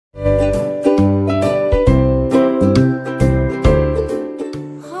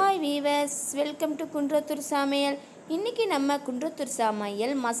Welcome to Kundrathur samayal. இன்னைக்கு நம்ம Kundrathur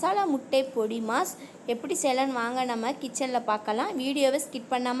samayal masala முட்டை பொடி மாஸ் எப்படி செய்யலாம்னு வாங்க நம்ம கிச்சன்ல பார்க்கலாம். வீடியோவை ஸ்கிப்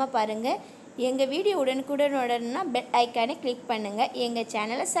பண்ணாம பாருங்க. எங்க வீடியோ உடனுக்குடன் வரணும்னா பெல் ஐகானை கிளிக் பண்ணுங்க. எங்க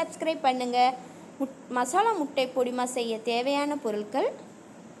சேனலை சப்ஸ்கிரைப் பண்ணுங்க. மசாலா முட்டை பொடி மாஸ் செய்ய தேவையான பொருட்கள்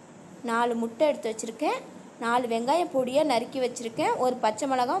 4 முட்டை எடுத்து வச்சிருக்கேன். 4 வெங்காயம் பொடியா நறுக்கி வச்சிருக்கேன். ஒரு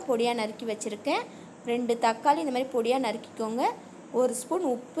பச்சை மிளகாய் பொடியா நறுக்கி வச்சிருக்கேன். 2 தக்காளி இந்த மாதிரி பொடியா நறுக்கிக்கோங்க. 1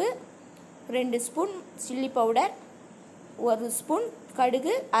 ஸ்பூன் உப்பு, 2 ஸ்பூன் சில்லி பவுடர், 1 ஸ்பூன்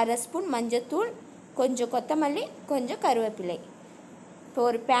கடுகு, 1/2 ஸ்பூன் மஞ்சத்தூள், கொஞ்சம் கொத்தமல்லி, கொஞ்சம் கருவேப்பிலை. இப்போ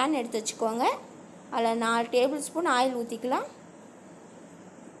ஒரு பேன் எடுத்து வச்சுக்கோங்க. அதில் 4 டேபிள் ஸ்பூன் ஆயில் ஊற்றிக்கலாம்.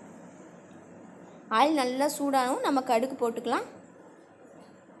 ஆயில் நல்லா சூடாகவும் நம்ம கடுகு போட்டுக்கலாம்.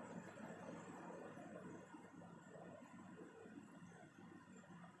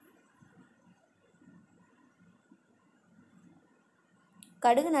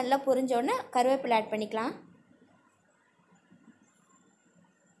 கடுகு நல்லா பொரிஞ்ச உடனே கருவேப்பிலை ஆட் பண்ணிக்கலாம்.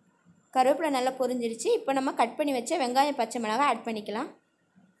 கருவேப்பிலை நல்லா பொரிஞ்சிருச்சு. இப்போ நம்ம கட் பண்ணி வச்ச வெங்காயம் பச்சை மிளகாய் ஆட் பண்ணிக்கலாம்.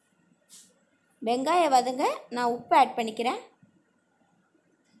 வெங்காயம் வதங்க நான் உப்பு ஆட் பண்ணிக்கிறேன்.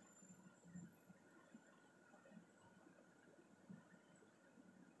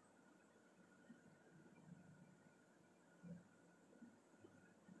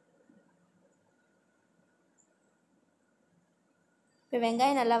 இப்போ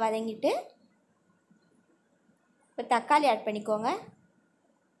வெங்காயம் நல்லா வதங்கிட்டு இப்போ தக்காளி ஆட் பண்ணிக்கோங்க.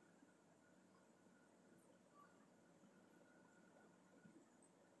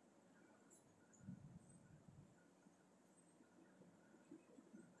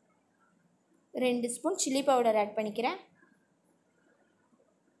 ரெண்டு ஸ்பூன் சில்லி பவுடர் ஆட் பண்ணிக்கிறேன்.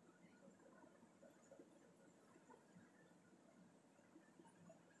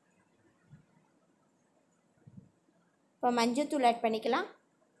 இப்போ மஞ்சத்தூள் ஆட் பண்ணிக்கலாம்.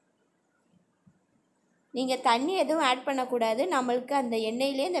 நீங்கள் தண்ணி எதுவும் ஆட் பண்ணக்கூடாது. நம்மளுக்கு அந்த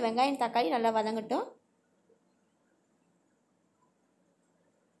எண்ணெயிலே இந்த வெங்காயம் தக்காளி நல்லா வதங்கட்டும்.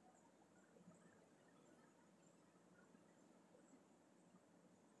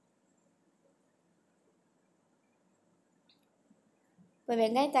 இப்போ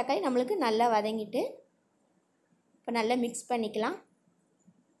வெங்காயம் தக்காளி நம்மளுக்கு நல்லா வதங்கிட்டு இப்போ நல்லா மிக்ஸ் பண்ணிக்கலாம்.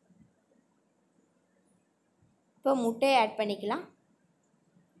 இப்போ முட்டையை ஆட் பண்ணிக்கலாம்.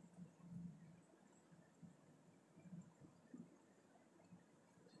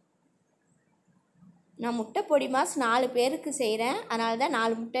 நான் முட்டை பொடி மாஸ் 4 பேருக்கு செய்கிறேன். அதனால தான்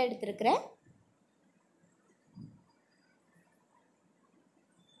 4 முட்டை எடுத்துருக்கிறேன்.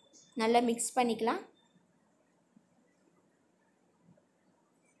 நல்லா மிக்ஸ் பண்ணிக்கலாம்.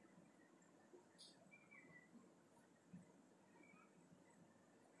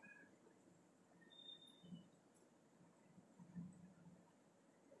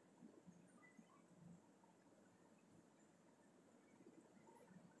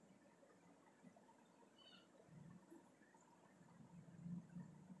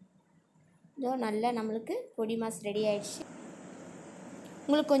 இதோ நல்லா நம்மளுக்கு பொடி மாஸ் ரெடி ஆகிடுச்சு.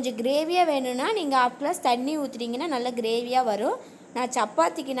 உங்களுக்கு கொஞ்சம் கிரேவியாக வேணும்னா நீங்கள் 1/2 கிளாஸ் தண்ணி ஊற்றுறீங்கன்னா நல்லா கிரேவியாக வரும். நான்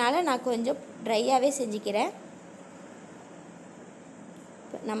சப்பாத்திக்குனால நான் கொஞ்சம் ட்ரையாகவே செஞ்சுக்கிறேன்.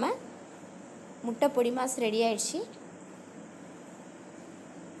 நம்ம முட்டை பொடி மாஸ் ரெடி ஆகிடுச்சு.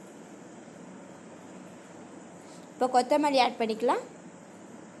 இப்போ கொத்தமல்லி ஆட் பண்ணிக்கலாம்.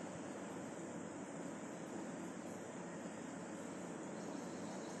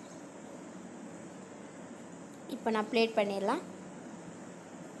 இப்போ நான் பிளேட் பண்ணிடலாம்.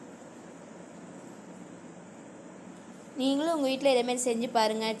 நீங்களும் உங்கள் வீட்டில் இதேமாரி செஞ்சு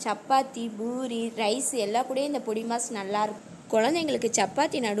பாருங்கள். சப்பாத்தி, பூரி, ரைஸ் எல்லாம் கூட இந்த பொடி மாஸ் நல்லாயிருக்கும். குழந்தைங்களுக்கு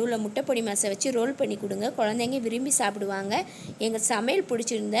சப்பாத்தி நடுவில் முட்டை பொடி மாஸை வச்சு ரோல் பண்ணி கொடுங்க. குழந்தைங்க விரும்பி சாப்பிடுவாங்க. எங்கள் சமையல்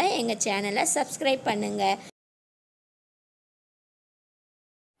பிடிச்சிருந்தா எங்கள் சேனலை சப்ஸ்கிரைப் பண்ணுங்கள்.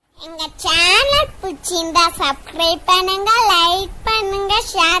 எங்கள் சேனல் பிடிச்சிருந்தா சப்ஸ்கிரைப் பண்ணுங்கள், லைக் பண்ணுங்கள்,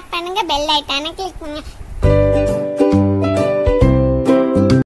 ஷேர் பண்ணுங்கள், பெல் ஐக்கானை கிளிக் பண்ணுங்கள்.